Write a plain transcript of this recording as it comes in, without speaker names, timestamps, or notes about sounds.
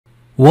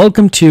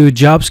Welcome to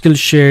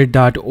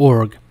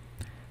JobSkillshare.org.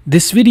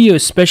 This video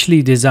is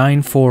specially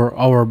designed for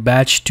our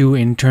Batch 2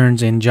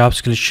 interns in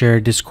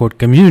JobSkillshare Discord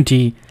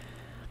community,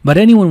 but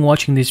anyone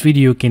watching this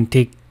video can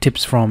take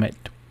tips from it.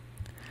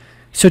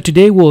 So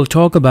today we'll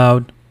talk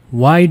about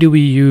why do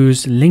we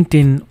use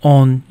LinkedIn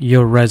on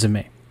your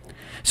resume.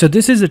 So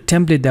this is a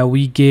template that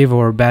we gave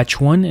our Batch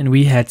 1 and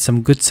we had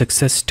some good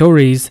success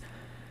stories.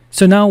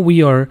 So now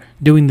we are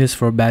doing this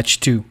for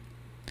Batch 2.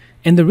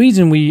 And the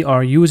reason we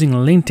are using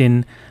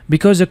LinkedIn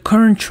because the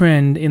current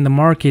trend in the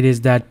market is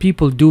that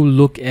people do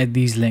look at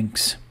these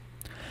links.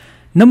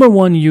 Number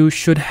one, you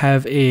should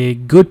have a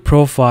good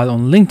profile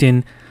on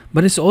LinkedIn,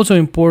 but it's also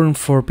important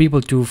for people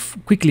to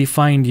quickly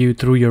find you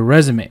through your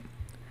resume.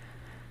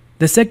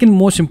 The second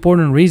most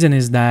important reason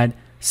is that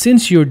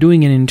since you're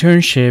doing an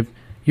internship,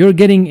 you're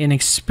getting an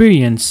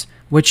experience,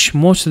 which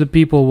most of the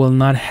people will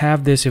not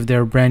have this if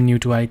they're brand new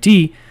to IT.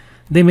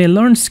 They may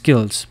learn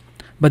skills,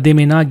 but they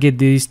may not get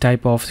this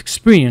type of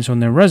experience on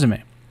their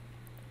resume.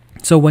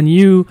 So when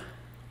you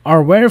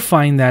are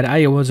verifying that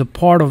I was a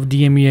part of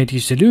DMV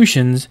IT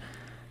Solutions,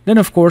 then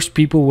of course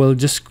people will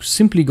just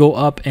simply go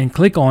up and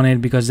click on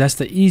it because that's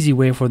the easy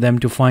way for them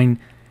to find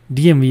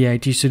DMV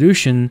IT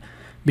Solution.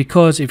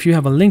 Because if you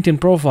have a LinkedIn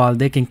profile,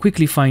 they can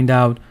quickly find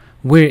out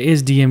where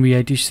is DMV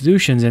IT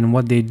Solutions and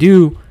what they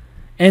do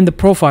and the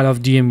profile of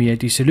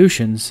DMV IT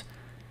Solutions.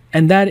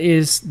 And that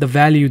is the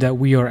value that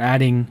we are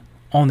adding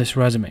on this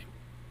resume.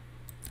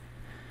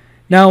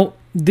 Now,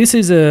 this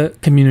is a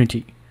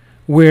community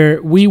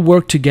where we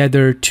work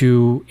together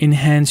to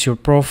enhance your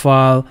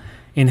profile,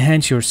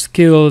 enhance your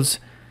skills.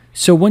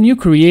 So when you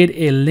create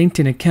a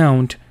LinkedIn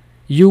account,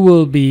 you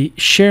will be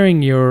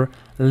sharing your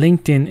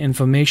LinkedIn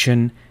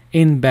information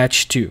in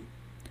Batch 2.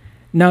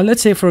 Now,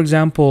 let's say, for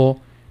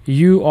example,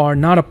 you are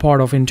not a part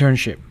of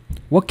internship.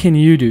 What can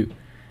you do?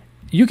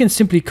 You can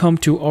simply come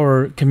to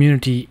our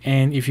community,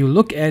 and if you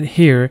look at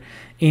here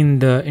in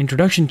the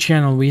introduction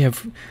channel, we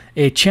have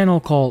a channel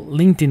called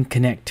LinkedIn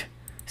Connect.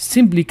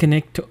 Simply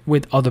connect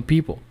with other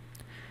people.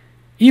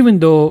 Even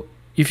though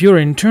if you're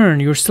an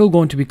intern, you're still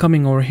going to be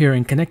coming over here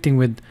and connecting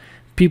with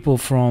people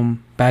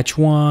from Batch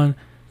 1,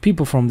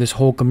 people from this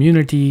whole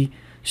community.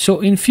 So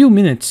in few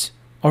minutes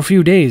or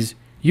few days,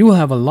 you will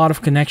have a lot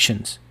of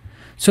connections.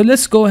 So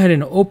let's go ahead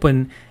and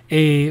open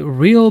a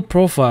real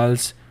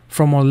profiles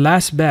from our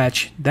last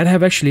batch that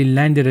have actually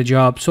landed a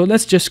job. So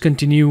let's just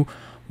continue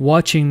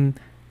watching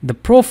the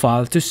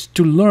profile just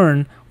to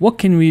learn what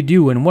can we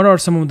do and what are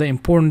some of the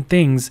important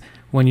things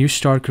when you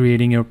start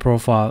creating your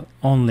profile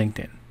on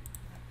LinkedIn.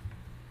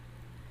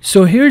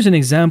 So here's an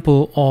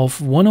example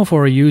of one of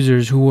our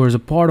users who was a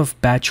part of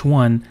Batch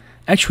 1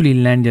 actually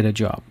landed a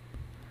job.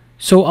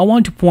 So I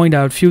want to point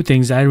out a few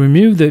things. I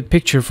removed the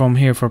picture from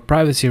here for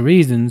privacy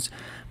reasons,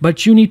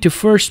 but you need to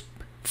first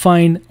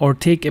find or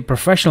take a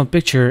professional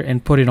picture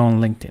and put it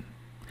on LinkedIn.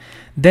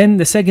 Then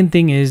the second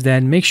thing is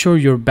that make sure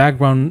your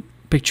background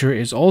picture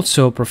is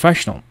also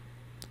professional.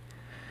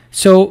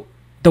 So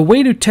the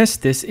way to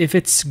test this, if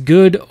it's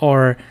good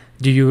or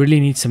do you really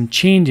need some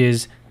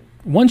changes,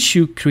 once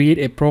you create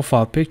a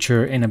profile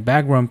picture and a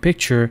background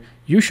picture,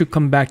 you should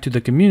come back to the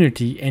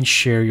community and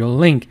share your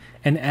link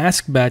and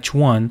ask Batch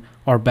 1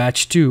 or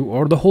Batch 2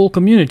 or the whole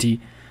community,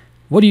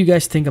 what do you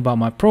guys think about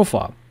my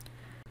profile?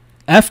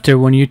 After,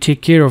 when you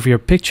take care of your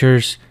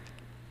pictures,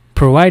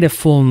 provide a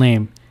full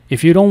name.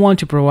 If you don't want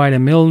to provide a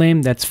middle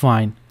name, that's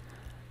fine.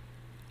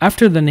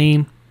 After the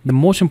name, the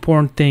most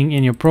important thing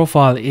in your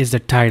profile is the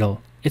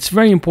title. It's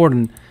very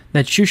important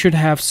that you should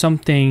have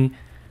something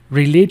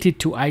related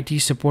to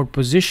IT support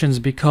positions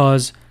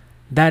because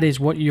that is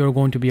what you're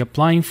going to be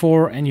applying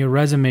for, and your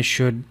resume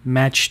should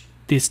match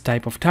this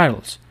type of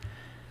titles.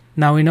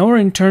 Now, in our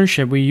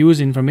internship, we use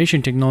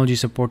Information Technology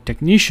Support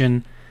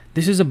Technician.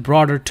 This is a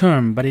broader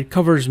term, but it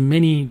covers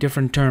many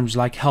different terms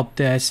like help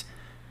desk,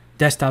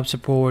 desktop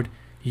support,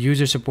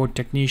 user support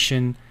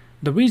technician.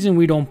 The reason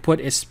we don't put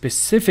a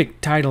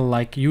specific title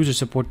like user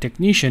support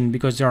technician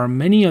because there are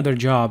many other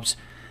jobs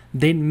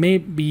they may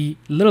be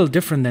a little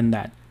different than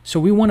that. So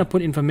we want to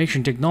put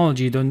information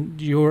technology, then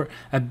your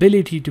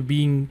ability to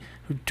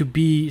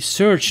be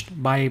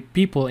searched by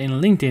people in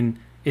LinkedIn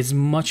is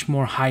much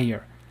more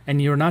higher,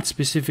 and you're not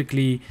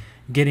specifically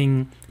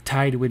getting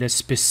tied with a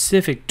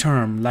specific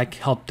term like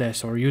help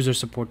desk or user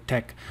support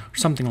tech or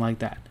something like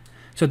that.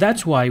 So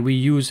that's why we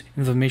use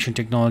Information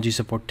Technology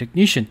Support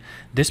Technician.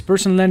 This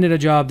person landed a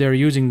job, they're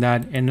using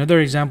that. Another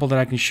example that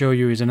I can show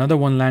you is another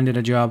one landed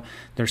a job,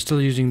 they're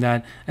still using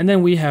that. And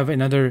then we have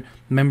another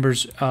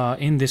members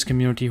in this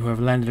community who have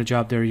landed a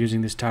job, they're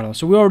using this title.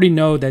 So we already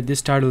know that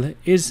this title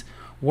is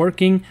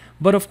working,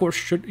 but of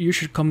course you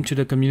should come to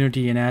the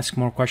community and ask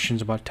more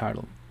questions about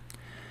title.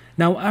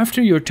 Now,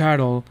 after your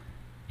title,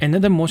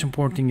 another most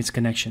important thing is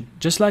connection.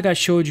 Just like I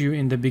showed you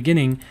in the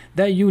beginning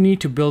that you need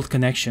to build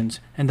connections.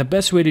 And the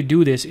best way to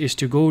do this is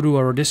to go to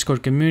our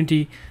Discord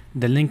community.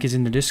 The link is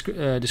in the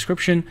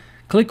description.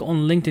 Click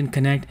on LinkedIn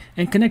Connect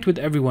and connect with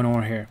everyone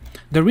over here.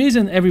 The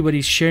reason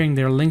everybody's sharing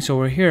their links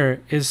over here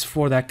is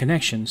for that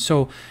connection.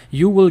 So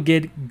you will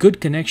get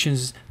good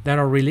connections that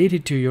are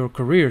related to your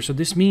career. So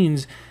this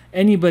means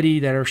anybody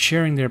that are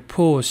sharing their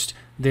post,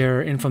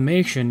 their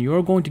information,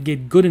 you're going to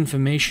get good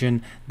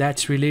information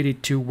that's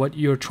related to what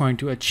you're trying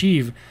to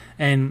achieve.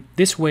 And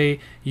this way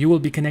you will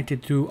be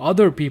connected to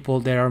other people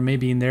that are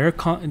maybe in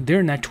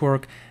their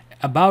network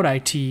about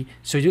IT.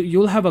 So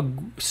you'll have a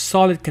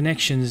solid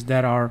connections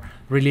that are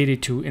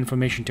related to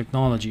information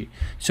technology.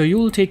 So you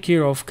will take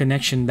care of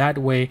connection that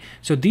way.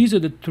 So these are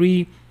the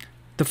three.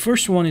 The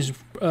first one is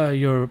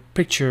your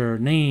picture,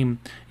 name,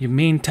 your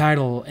main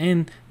title,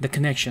 and the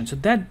connection. So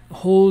that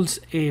holds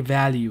a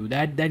value.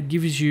 That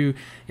gives you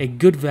a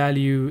good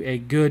value, a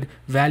good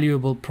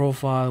valuable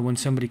profile. When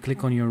somebody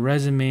click on your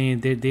resume,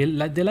 they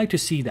like to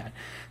see that.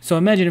 So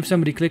imagine if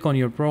somebody click on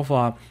your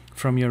profile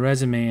from your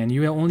resume and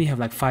you only have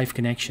like 5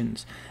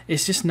 connections.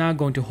 It's just not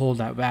going to hold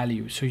that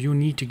value. So you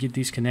need to get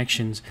these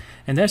connections,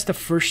 and that's the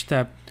first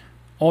step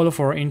all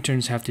of our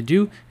interns have to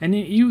do. And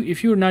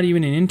if you're not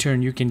even an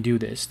intern, you can do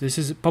this. This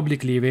is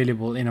publicly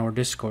available in our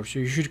Discord, so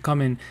you should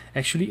come and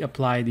actually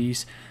apply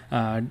these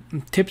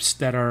tips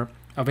that are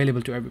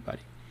available to everybody.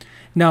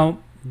 Now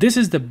this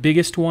is the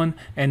biggest one,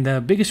 and the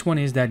biggest one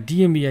is that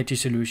DMV IT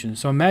solution.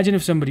 So imagine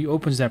if somebody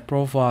opens that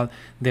profile,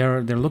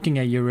 they're looking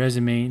at your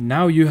resume.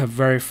 Now you have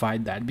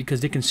verified that, because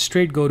they can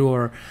straight go to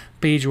our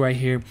page right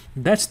here.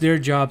 That's their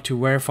job to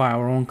verify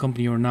our own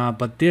company or not,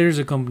 but there's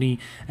a company,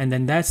 and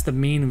then that's the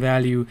main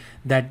value.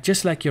 That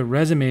just like your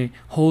resume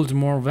holds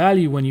more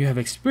value when you have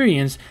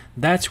experience,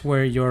 that's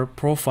where your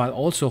profile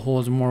also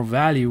holds more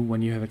value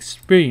when you have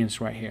experience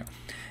right here.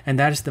 And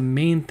that is the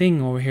main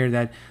thing over here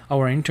that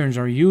our interns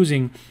are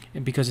using,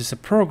 because it's a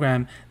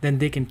program. Then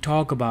they can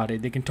talk about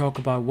it. They can talk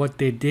about what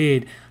they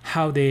did,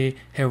 how they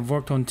have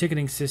worked on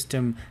ticketing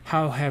system,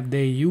 how have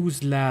they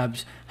used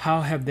labs,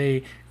 how have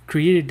they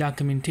created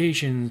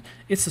documentation.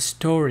 It's a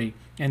story,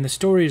 and the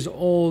story is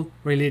all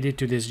related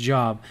to this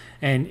job.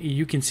 And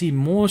you can see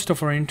most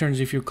of our interns,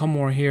 if you come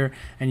over here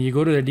and you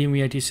go to the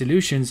DMV IT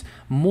solutions,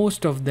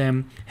 most of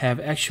them have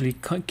actually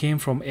came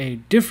from a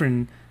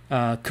different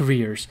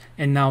careers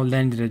and now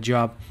landed a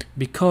job,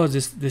 because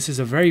this is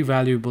a very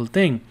valuable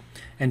thing.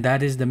 And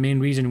that is the main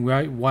reason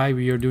why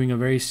we are doing a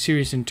very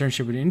serious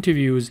internship with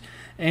interviews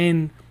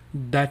and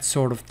that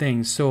sort of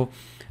thing. So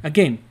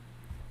again,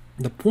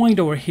 the point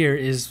over here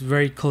is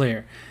very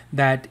clear,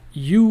 that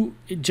you,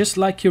 just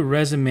like your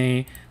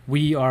resume,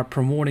 we are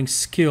promoting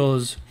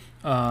skills,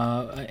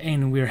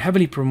 and we're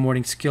heavily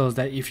promoting skills,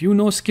 that if you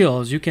know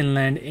skills, you can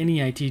land any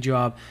IT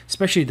job,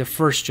 especially the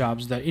first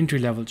jobs, the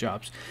entry-level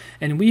jobs.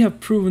 And we have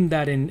proven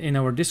that in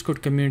our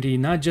Discord community,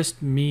 not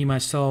just me,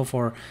 myself,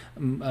 or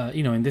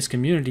in this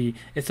community.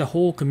 It's a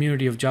whole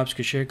community of Jobs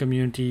Can Share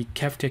community,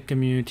 KevTech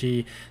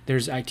community,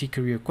 there's IT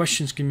Career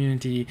Questions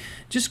community.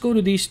 Just go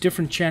to these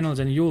different channels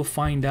and you will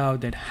find out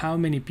that how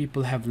many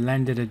people have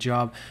landed a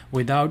job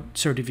without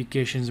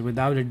certifications,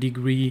 without a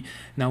degree.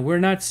 Now we're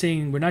not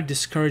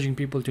discouraging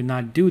people to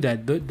not do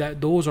that.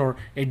 Those are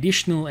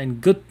additional and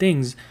good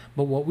things,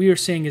 but what we are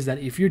saying is that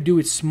if you do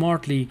it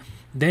smartly,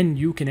 then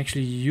you can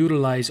actually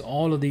utilize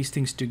all of these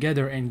things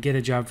together and get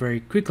a job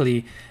very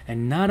quickly.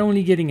 And not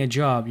only getting a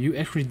job, you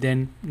actually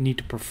then need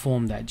to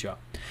perform that job.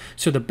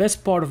 So the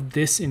best part of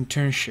this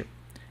internship,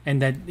 and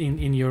that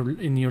in your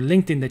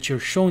LinkedIn, that you're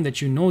showing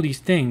that you know these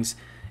things,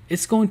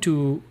 it's going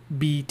to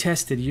be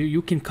tested.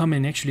 You can come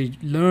and actually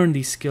learn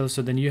these skills,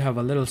 so then you have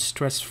a little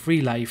stress-free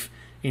life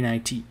in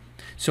IT.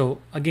 So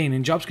again,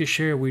 in Jobs Can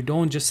Share, we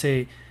don't just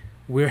say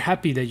we're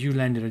happy that you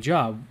landed a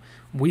job.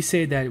 We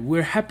say that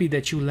we're happy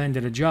that you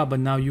landed a job, but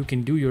now you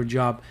can do your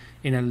job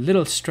in a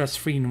little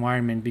stress-free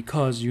environment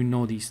because you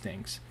know these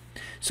things.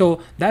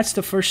 So that's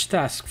the first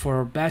task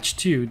for batch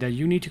 2, that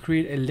you need to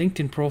create a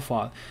LinkedIn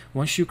profile.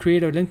 Once you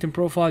create a LinkedIn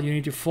profile, you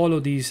need to follow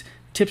these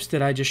tips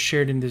that I just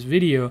shared in this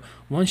video.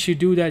 Once you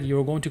do that,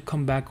 you're going to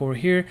come back over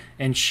here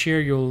and share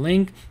your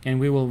link,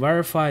 and we will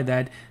verify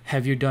that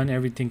have you done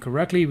everything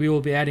correctly. We will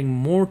be adding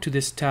more to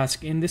this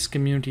task in this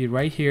community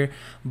right here,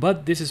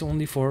 but this is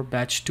only for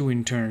batch 2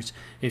 interns.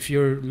 If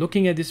you're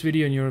looking at this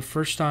video and you're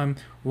first time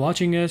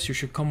watching us, you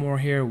should come over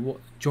here,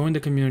 join the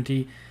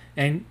community,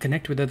 and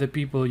connect with other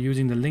people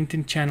using the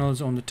LinkedIn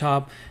channels on the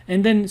top,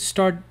 and then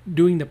start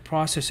doing the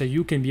process so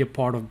you can be a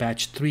part of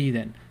batch 3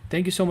 then.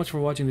 Thank you so much for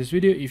watching this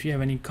video. If you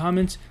have any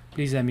comments,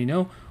 please let me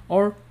know,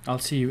 or I'll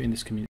see you in this community.